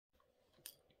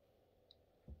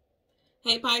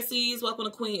Hey Pisces, welcome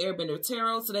to Queen Airbender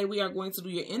Tarot. Today we are going to do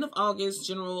your end of August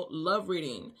general love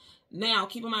reading. Now,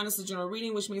 keep in mind it's a general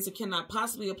reading, which means it cannot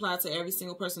possibly apply to every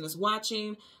single person that's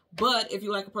watching. But if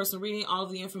you like a person reading, all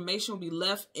of the information will be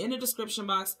left in the description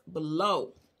box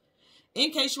below. In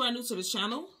case you are new to the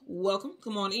channel, welcome.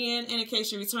 Come on in. And in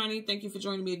case you're returning, thank you for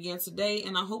joining me again today.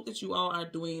 And I hope that you all are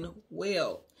doing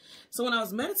well. So when I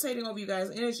was meditating over you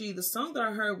guys' energy, the song that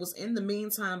I heard was In the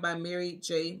Meantime by Mary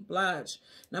J. Blige.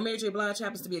 Now, Mary J. Blige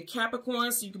happens to be a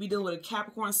Capricorn, so you could be dealing with a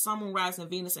Capricorn, Sun, Moon, Rising,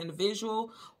 Venus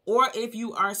individual. Or if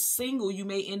you are single, you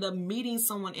may end up meeting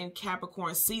someone in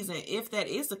Capricorn season. If that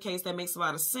is the case, that makes a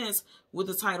lot of sense with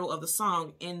the title of the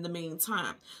song, In the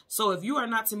Meantime. So if you are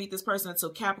not to meet this person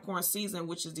until Capricorn season,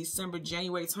 which is December,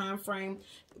 January time frame,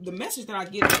 the message that I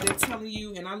get is they're telling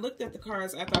you, and I looked at the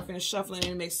cards after I finished shuffling,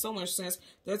 and it makes so much sense.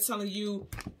 They're telling you,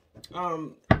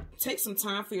 take some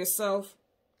time for yourself.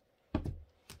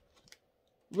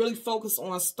 Really focus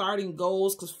on starting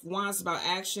goals, because one is about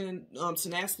action,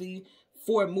 tenacity,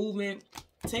 forward movement.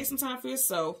 Take some time for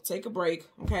yourself. Take a break,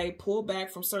 okay? Pull back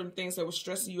from certain things that were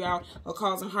stressing you out or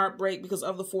causing heartbreak, because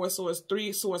of the Four of Swords, Three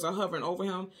of Swords are hovering over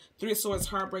him. Three of Swords,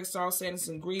 heartbreak, sorrow, sadness,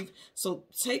 and grief. So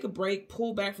take a break.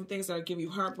 Pull back from things that are giving you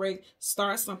heartbreak.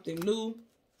 Start something new,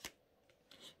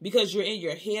 because you're in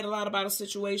your head a lot about a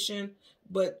situation.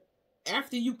 But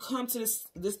after you come to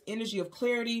this energy of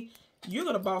clarity, you're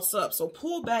going to boss up. So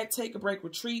pull back, take a break,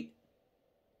 retreat,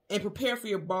 and prepare for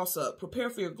your boss up.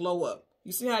 Prepare for your glow up.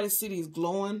 You see how this city is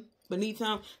glowing beneath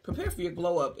him? Prepare for your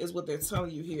glow up is what they're telling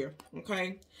you here,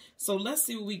 okay? So let's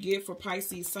see what we get for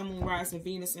Pisces, Sun, Moon, Rising,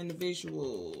 Venus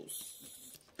individuals.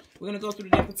 We're going to go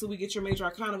through the deck until we get your major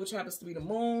arcana, which happens to be the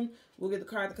moon. We'll get the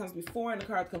card that comes before and the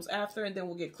card that comes after, and then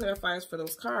we'll get clarifiers for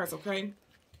those cards, okay?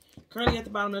 Currently at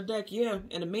the bottom of the deck, yeah.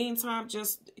 In the meantime,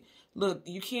 just look,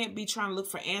 you can't be trying to look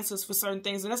for answers for certain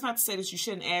things. And that's not to say that you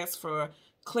shouldn't ask for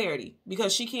clarity,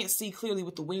 because she can't see clearly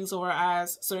with the wings over her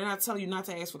eyes. So they're not telling you not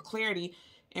to ask for clarity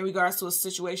in regards to a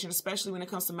situation, especially when it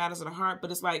comes to matters of the heart.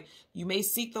 But it's like you may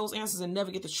seek those answers and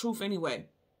never get the truth anyway.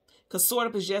 Because sword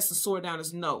up is yes and sword down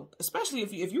is no. Especially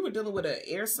if you were dealing with an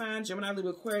air sign, Gemini,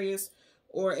 Libra, Aquarius,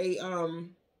 or a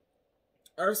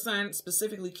earth sign,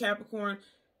 specifically Capricorn,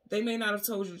 they may not have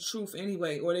told you the truth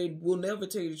anyway, or they will never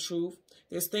tell you the truth.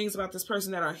 There's things about this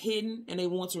person that are hidden, and they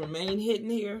want to remain hidden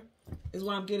here, is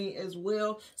what I'm getting as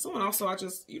well. Someone also,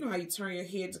 you know how you turn your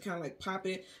head to kind of like pop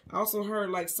it. I also heard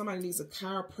like somebody needs a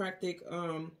chiropractic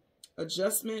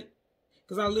adjustment,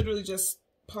 because I literally just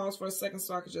paused for a second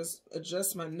so I could just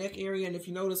adjust my neck area. And if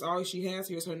you notice, all she has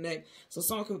here is her neck. So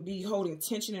someone could be holding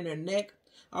tension in their neck.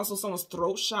 Also, someone's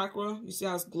throat chakra. You see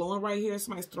how it's glowing right here?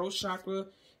 Somebody's throat chakra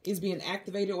is being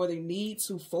activated, or they need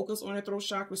to focus on their throat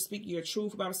chakra, speak your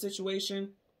truth about a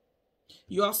situation.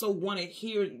 You also want to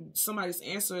hear somebody's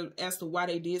answer as to why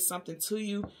they did something to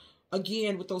you.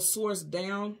 Again, with those swords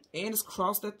down and it's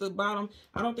crossed at the bottom,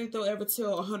 I don't think they'll ever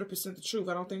tell 100% the truth.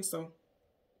 I don't think so.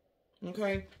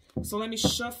 Okay, so let me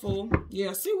shuffle.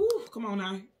 Yeah, see, woo, come on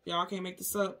now. Y'all can't make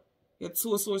this up. You got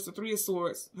Two of Swords to Three of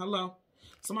Swords. Hello.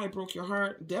 Somebody broke your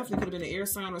heart. Definitely could have been an air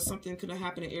sign, or something could have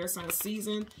happened in air sign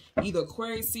season. Either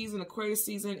Aquarius season. Aquarius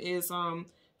season is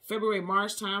February,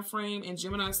 March time frame, and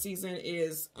Gemini season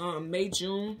is May,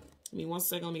 June. Give me 1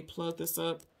 second. Let me plug this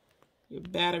up. Your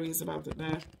battery is about to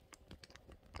die.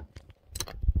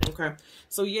 Okay.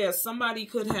 So yeah, somebody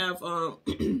could have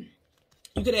you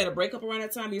could have had a breakup around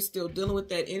that time. You're still dealing with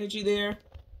that energy there.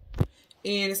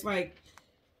 And it's like,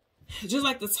 just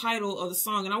like the title of the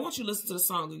song, and I want you to listen to the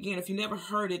song again. If you never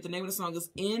heard it, the name of the song is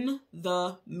In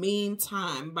the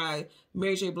Meantime by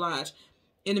Mary J. Blige.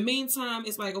 In the meantime,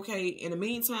 it's like, okay, in the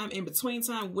meantime, in between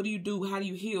time, what do you do? How do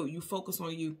you heal? You focus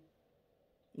on you.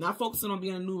 Not focusing on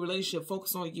being in a new relationship.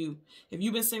 Focus on you. If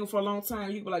you've been single for a long time,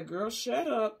 you can be like, girl, shut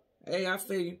up. Hey, I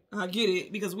feel you. I get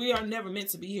it. Because we are never meant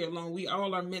to be here alone. We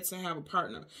all are meant to have a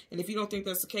partner. And if you don't think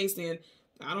that's the case, then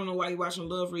I don't know why you're watching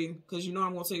Love Reading, because you know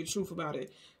I'm going to tell you the truth about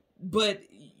it. But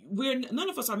none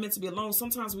of us are meant to be alone.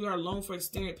 Sometimes we are alone for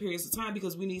extended periods of time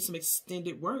because we need some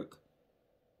extended work.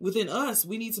 Within us,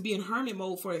 we need to be in hermit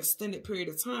mode for an extended period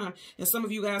of time. And some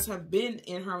of you guys have been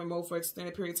in hermit mode for an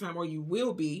extended period of time, or you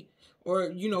will be, or,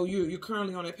 you know, you're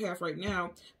currently on that path right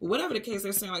now. But whatever the case,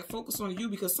 they're saying, like, focus on you,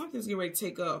 because something's getting ready to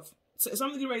take off.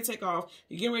 Something's getting ready to take off.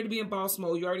 You're getting ready to be in boss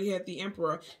mode. You already had the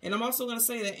Emperor. And I'm also going to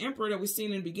say that Emperor that we've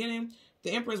seen in the beginning,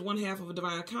 the Emperor is one half of a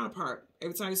divine counterpart.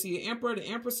 Every time you see an Emperor, the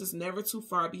Empress is never too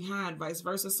far behind. Vice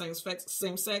versa,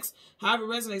 same sex, however it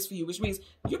resonates for you, which means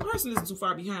your person isn't too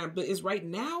far behind. But it's right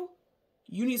now,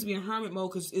 you need to be in hermit mode,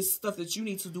 because it's stuff that you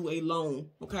need to do alone,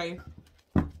 okay?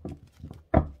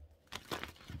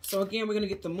 So again, we're going to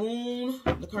get the moon,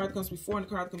 the card that comes before and the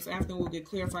card that comes after, and we'll get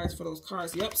clarifiers for those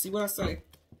cards. Yep, see what I say?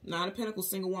 Nine of Pentacles,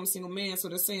 single woman, single man. So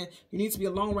they're saying you need to be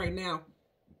alone right now.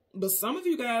 But some of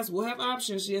you guys will have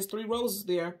options. She has 3 roses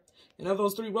there. And of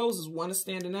those 3 roses, one is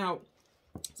standing out.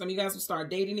 Some of you guys will start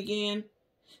dating again.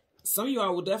 Some of you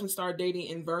all will definitely start dating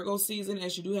in Virgo season,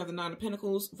 as you do have the Nine of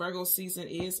Pentacles. Virgo season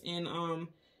is in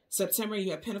September.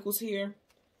 You have Pentacles here.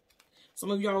 Some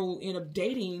of y'all will end up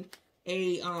dating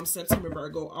a September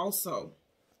Virgo also.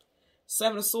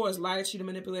 7 of Swords, liar, cheater,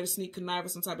 manipulator, sneak, conniver,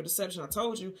 some type of deception. I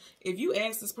told you, if you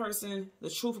ask this person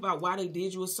the truth about why they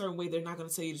did you a certain way, they're not going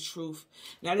to tell you the truth.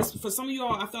 Now, this for some of you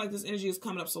all, I feel like this energy is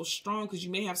coming up so strong because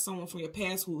you may have someone from your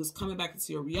past who is coming back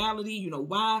into your reality. You know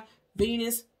why?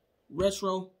 Venus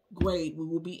retrograde. We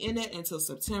will be in it until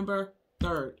September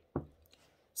 3rd.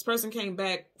 This person came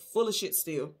back full of shit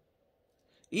still.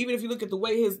 Even if you look at the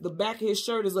way the back of his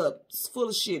shirt is up, it's full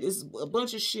of shit. It's a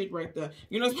bunch of shit right there.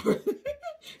 You know,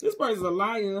 this person's a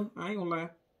liar. I ain't gonna lie. I'm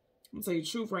gonna tell you the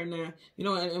truth right now. You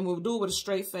know, and we'll do it with a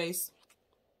straight face.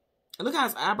 And look how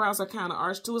his eyebrows are kind of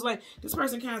arched too. It's like this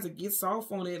person kind of gets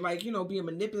off on it, like, you know, being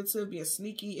manipulative, being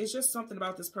sneaky. It's just something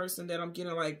about this person that I'm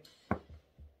getting like,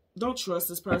 don't trust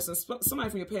this person. Somebody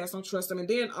from your past, don't trust them. And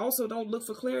then also don't look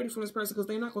for clarity from this person because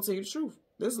they're not gonna tell you the truth.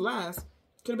 This is lies.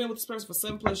 Could have been with this person for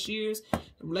 7+ years.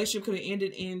 The relationship could have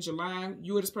ended in July.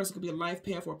 You or this person could be a life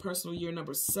path for a personal year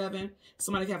number 7.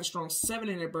 Somebody could have a strong 7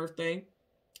 in their birthday.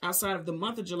 Outside of the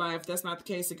month of July, if that's not the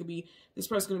case, it could be this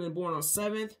person could have been born on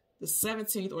 7th, the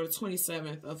 17th, or the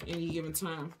 27th of any given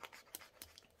time.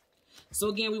 So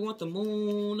again, we want the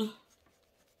moon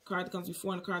card that comes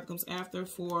before and the card that comes after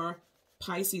for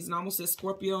Pisces, and I almost said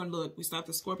Scorpio, and look, we stopped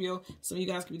at Scorpio. Some of you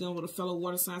guys could be dealing with a fellow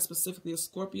water sign, specifically a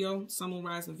Scorpio, Sun, Moon,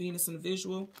 Rising, Venus in the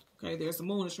visual. Okay, there's the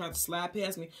moon that's trying to slide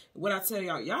past me. What I tell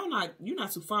y'all, you're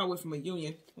not too far away from a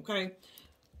union, okay?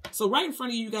 So right in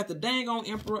front of you, you got the dang on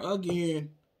Emperor again.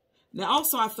 Now,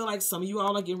 also, I feel like some of you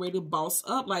all are getting ready to boss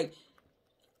up. Like,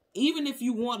 even if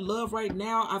you want love right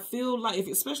now, I feel like,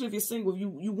 especially if you're single,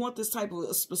 you want this type of,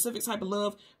 a specific type of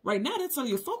love, right now, they're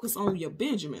telling you to focus on your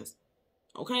Benjamins.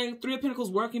 Okay, 3 of Pentacles,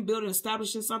 working, building,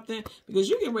 establishing something, because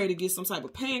you're getting ready to get some type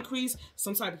of pay increase,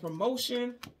 some type of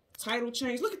promotion, title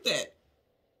change. Look at that.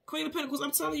 Queen of Pentacles,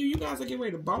 I'm telling you, you guys are getting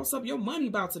ready to boss up. Your money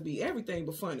about to be everything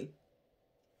but funny.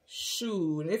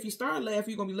 Shoot, and if you start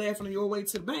laughing, you're going to be laughing on your way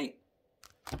to the bank.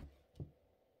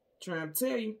 Trying to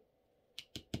tell you.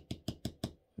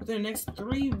 Within the next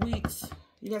 3 weeks,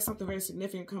 you got something very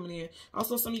significant coming in.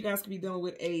 Also, some of you guys could be dealing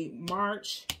with a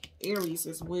March Aries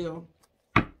as well.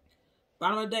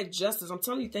 Bottom of the deck, justice. I'm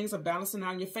telling you, things are balancing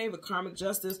out in your favor. Karmic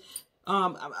justice.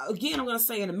 Again, I'm going to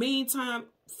say in the meantime,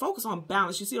 focus on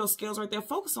balance. You see those scales right there?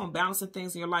 Focus on balancing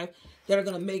things in your life that are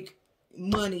going to make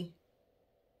money.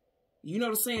 You know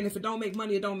what I'm saying? If it don't make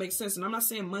money, it don't make sense. And I'm not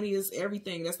saying money is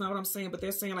everything. That's not what I'm saying. But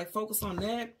they're saying, like, focus on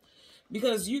that.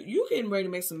 Because you getting ready to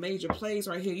make some major plays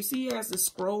right here. You see he has this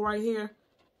scroll right here?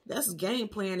 That's his game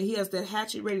plan. And he has that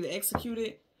hatchet ready to execute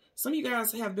it. Some of you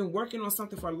guys have been working on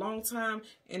something for a long time,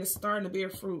 and it's starting to bear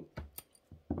fruit.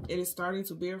 It is starting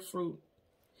to bear fruit.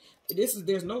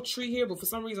 There's no tree here, but for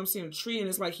some reason I'm seeing a tree, and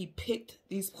it's like he picked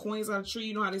these coins out of the tree.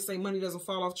 You know how they say money doesn't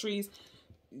fall off trees?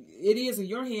 It is in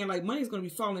your hand. Like, money's going to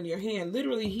be falling in your hand.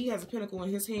 Literally, he has a pentacle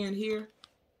in his hand here.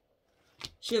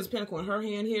 She has a pentacle in her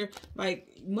hand here. Like,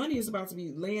 money is about to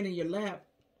be laying in your lap.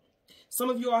 Some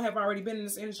of you all have already been in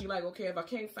this energy like, okay, if I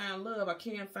can't find love, I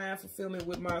can't find fulfillment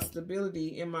with my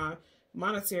stability in my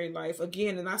monetary life.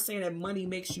 Again, and not saying that money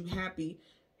makes you happy.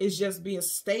 It's just being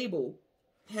stable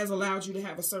has allowed you to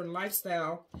have a certain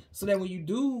lifestyle so that when you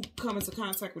do come into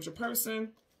contact with your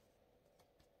person,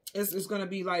 it's going to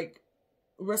be like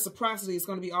reciprocity. It's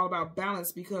going to be all about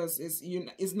balance because you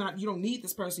don't need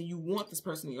this person. You want this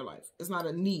person in your life. It's not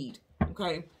a need.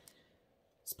 Okay.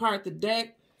 It's part of the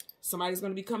deck. Somebody's going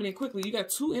to be coming in quickly. You got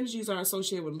 2 energies that are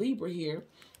associated with Libra here.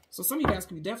 So some of you guys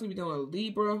could definitely be doing a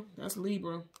Libra. That's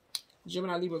Libra.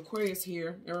 Gemini, Libra, Aquarius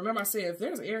here. And remember I said, if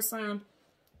there's an air sign,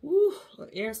 an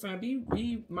air sign,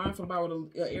 be mindful about what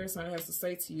an air sign has to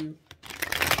say to you.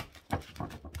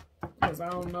 Because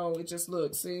I don't know. It just,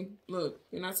 look, see? Look,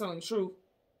 you're not telling the truth.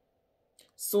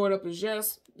 Sword up is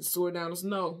yes. Sword down is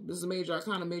no. This is a major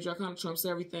arcana. Major arcana trumps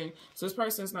everything. So this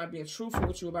person is not being truthful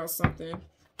with you about something.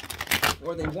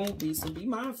 Or they won't be, so be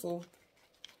mindful.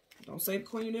 Don't say the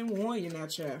queen didn't warn you now,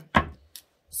 child.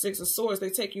 6 of Swords, they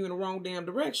take you in the wrong damn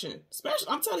direction. Especially,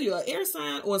 I'm telling you, an air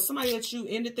sign or somebody that you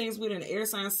ended things with in the air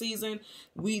sign season.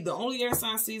 The only air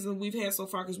sign season we've had so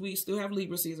far, because we still have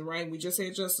Libra season, right? We just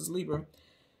had Justice Libra.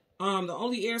 The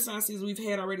only air sign season we've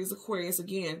had already is Aquarius.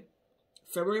 Again,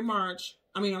 February, March,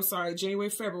 I'm sorry, January,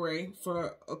 February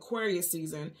for Aquarius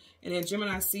season. And then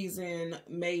Gemini season,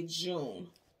 May, June.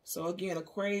 So again,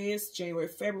 Aquarius, January,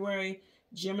 February,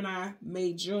 Gemini,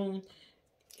 May, June.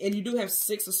 And you do have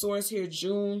 6 of Swords here,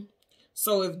 June.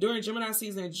 So if during Gemini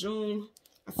season in June,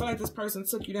 I feel like this person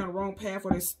took you down the wrong path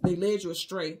or they led you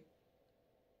astray.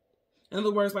 In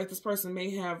other words, like this person may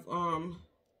have,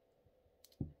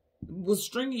 was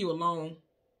stringing you along.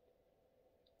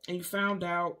 And you found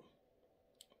out.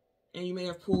 And you may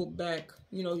have pulled back.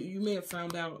 You know, you may have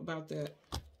found out about that.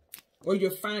 Or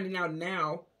you're finding out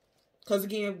now. Because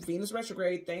again, Venus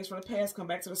retrograde, things from the past come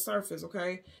back to the surface,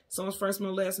 okay? Someone's first,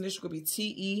 middle, last initial could be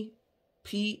T-E-P-E-R-O.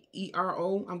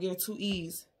 I'm getting 2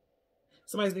 E's.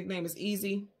 Somebody's nickname is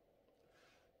Easy.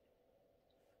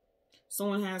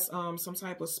 Someone has some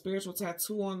type of spiritual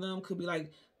tattoo on them. Could be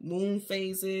like moon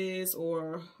phases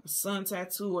or a sun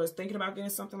tattoo, or is thinking about getting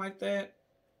something like that.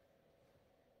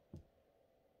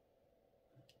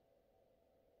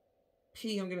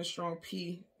 P, I'm getting a strong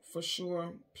P for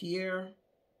sure. Pierre.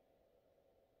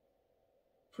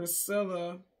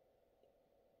 Priscilla.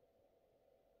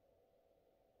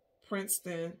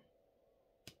 Princeton.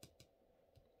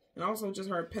 And also just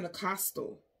heard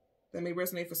Pentecostal. That may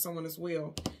resonate for someone as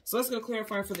well. So let's go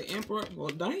clarify for the Emperor. Well,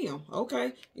 damn.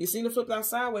 Okay. You seen the flip out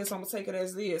sideways, so I'm going to take it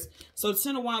as this. So the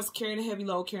 10 of Wands carrying a heavy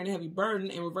load, carrying a heavy burden,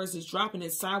 and reverse is dropping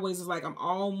it. Sideways is like, I'm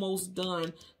almost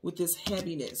done with this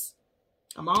heaviness.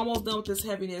 I'm almost done with this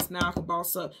heaviness. Now I can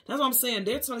boss up. That's what I'm saying.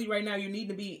 They're telling you right now you need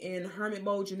to be in hermit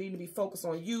mode. You need to be focused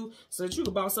on you so that you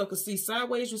can boss up. Because see,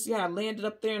 sideways, you see how I landed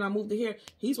up there and I moved to here.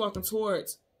 He's walking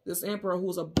towards this Emperor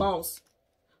who's a boss,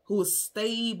 who is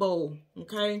stable,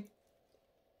 okay?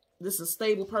 This is a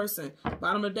stable person.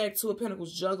 Bottom of the deck, 2 of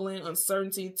Pentacles, juggling,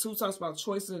 uncertainty. 2 talks about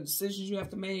choices and decisions you have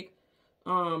to make.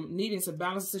 Needing to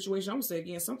balance the situation. I'm going to say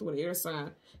again, something with an air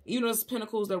sign. Even though it's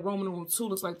Pentacles, that Roman numeral 2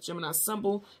 looks like the Gemini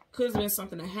symbol. Could have been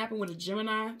something that happened with a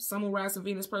Gemini, Sun, Moon, Rising,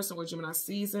 Venus person, or Gemini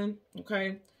season.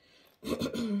 Okay.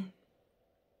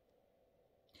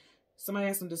 Somebody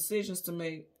has some decisions to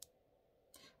make.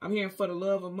 I'm hearing for the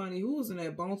love of money. Who was in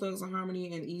that? Bone Thugs and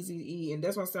Harmony and Easy E. And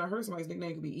that's why I said I heard somebody's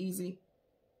nickname could be Easy.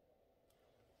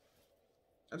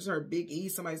 I just heard Big E.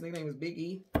 Somebody's nickname is Big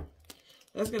E.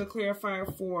 Let's get a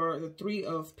clarifier for the 3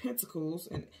 of Pentacles.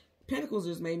 And Pentacles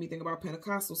just made me think about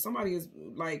Pentecostal. Somebody is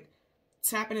like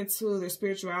tapping into their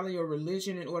spirituality or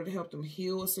religion in order to help them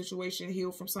heal a situation,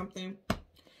 heal from something.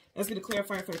 Let's get a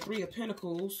clarifier for the 3 of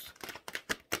Pentacles.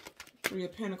 3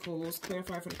 of Pentacles.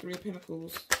 Clarify for the 3 of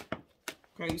Pentacles.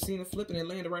 Okay, you seen it flipping and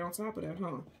landed right on top of that,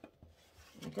 huh?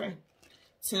 Okay.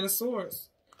 10 of Swords.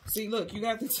 See, look, you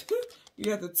got the you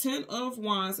got the 10 of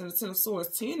Wands and the 10 of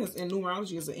Swords. 10 is in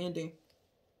numerology is an ending.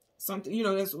 Something, you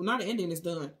know, that's not an ending, it's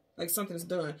done. Like something is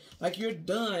done. Like you're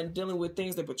done dealing with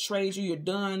things that betrayed you. You're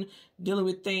done dealing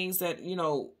with things that, you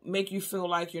know, make you feel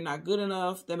like you're not good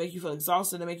enough, that make you feel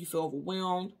exhausted, that make you feel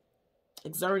overwhelmed,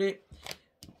 exerted.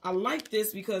 I like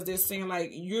this because they're saying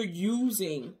like you're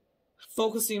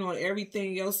focusing on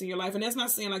everything else in your life. And that's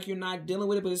not saying like you're not dealing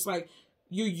with it, but it's like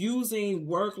you're using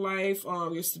work life,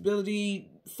 your stability,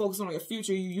 focusing on your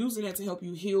future. You're using that to help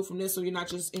you heal from this so you're not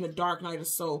just in a dark night of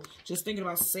soul, just thinking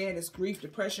about sadness, grief,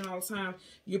 depression all the time.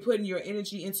 You're putting your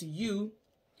energy into you,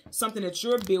 something that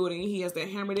you're building. He has that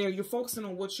hammer there. You're focusing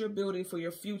on what you're building for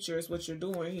your future is what you're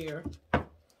doing here.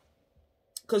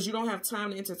 Because you don't have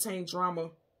time to entertain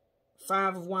drama.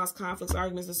 5 of Wands, conflicts,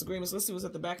 arguments, disagreements. Let's see what's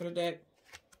at the back of the deck.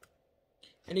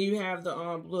 And then you have the,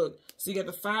 look, so you got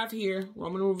the 5 here,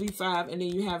 Roman numeral V5, and then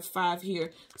you have 5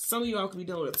 here. Some of y'all could be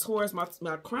dealing with a Taurus.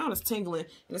 My crown is tingling,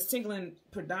 and it's tingling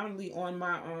predominantly on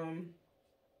my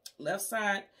left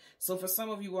side. So for some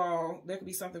of you all, there could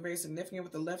be something very significant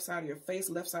with the left side of your face,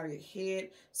 left side of your head.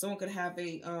 Someone could have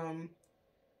a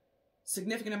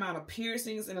significant amount of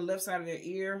piercings in the left side of their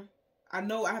ear. I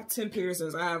know I have 10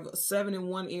 piercings. I have 7 in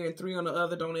one ear and 3 on the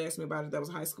other. Don't ask me about it. That was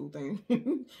a high school thing.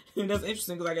 And that's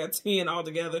interesting because I got 10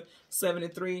 altogether. 7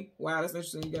 and 3. Wow, that's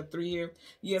interesting. You got 3 here.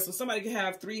 Yeah, so somebody could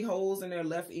have 3 holes in their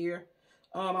left ear.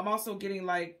 I'm also getting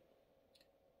like,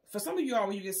 for some of you all,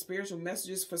 when you get spiritual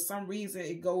messages, for some reason,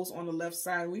 it goes on the left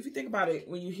side. If you think about it,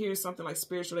 when you hear something like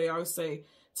spiritual, they always say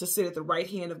to sit at the right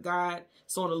hand of God.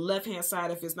 So on the left hand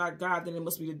side, if it's not God, then it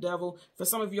must be the devil. For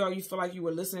some of y'all, you feel like you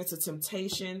were listening to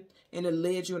temptation and it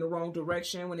led you in the wrong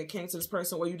direction when it came to this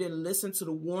person, or you didn't listen to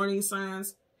the warning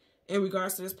signs in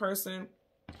regards to this person,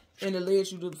 and it led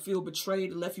you to feel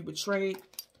betrayed, it left you betrayed.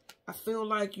 I feel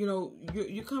like, you know,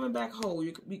 you're coming back whole.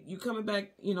 You're coming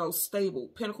back, you know, stable.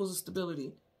 Pentacles of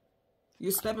stability.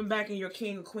 You're stepping back in your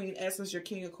king or queen essence, your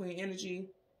king or queen energy.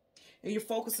 And you're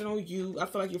focusing on you. I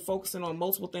feel like you're focusing on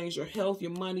multiple things. Your health,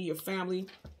 your money, your family.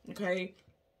 Okay?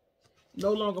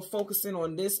 No longer focusing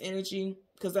on this energy,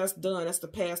 because that's done. That's the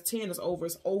past. 10 is over.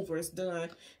 It's over. It's done.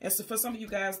 And so for some of you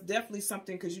guys, definitely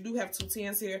something, because you do have 2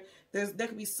 10s here. There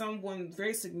could be someone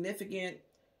very significant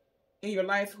in your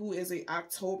life who is a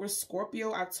October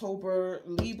Scorpio, October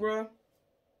Libra.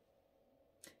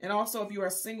 And also, if you are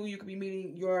single, you could be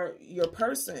meeting your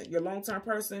person, your long-term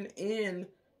person in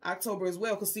October as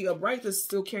well. Because see, upright is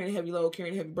still carrying a heavy load,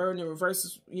 carrying a heavy burden. In reverse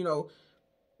is, you know,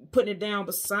 putting it down.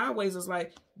 But sideways is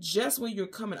like, just when you're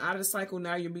coming out of the cycle,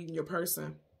 now you're meeting your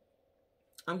person.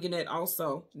 I'm getting that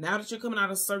also. Now that you're coming out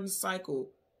of a certain cycle,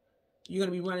 you're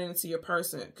going to be running into your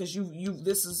person. Because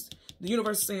this is, the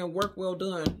universe is saying, work well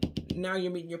done. Now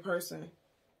you're meeting your person.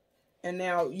 And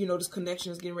now, you know, this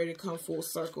connection is getting ready to come full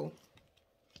circle.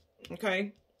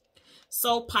 Okay?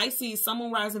 So, Pisces, Sun,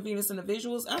 Moon, Rising, Venus,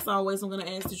 individuals, as always, I'm going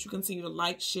to ask that you continue to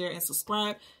like, share, and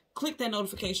subscribe. Click that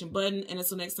notification button. And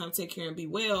until next time, take care and be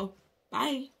well.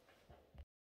 Bye.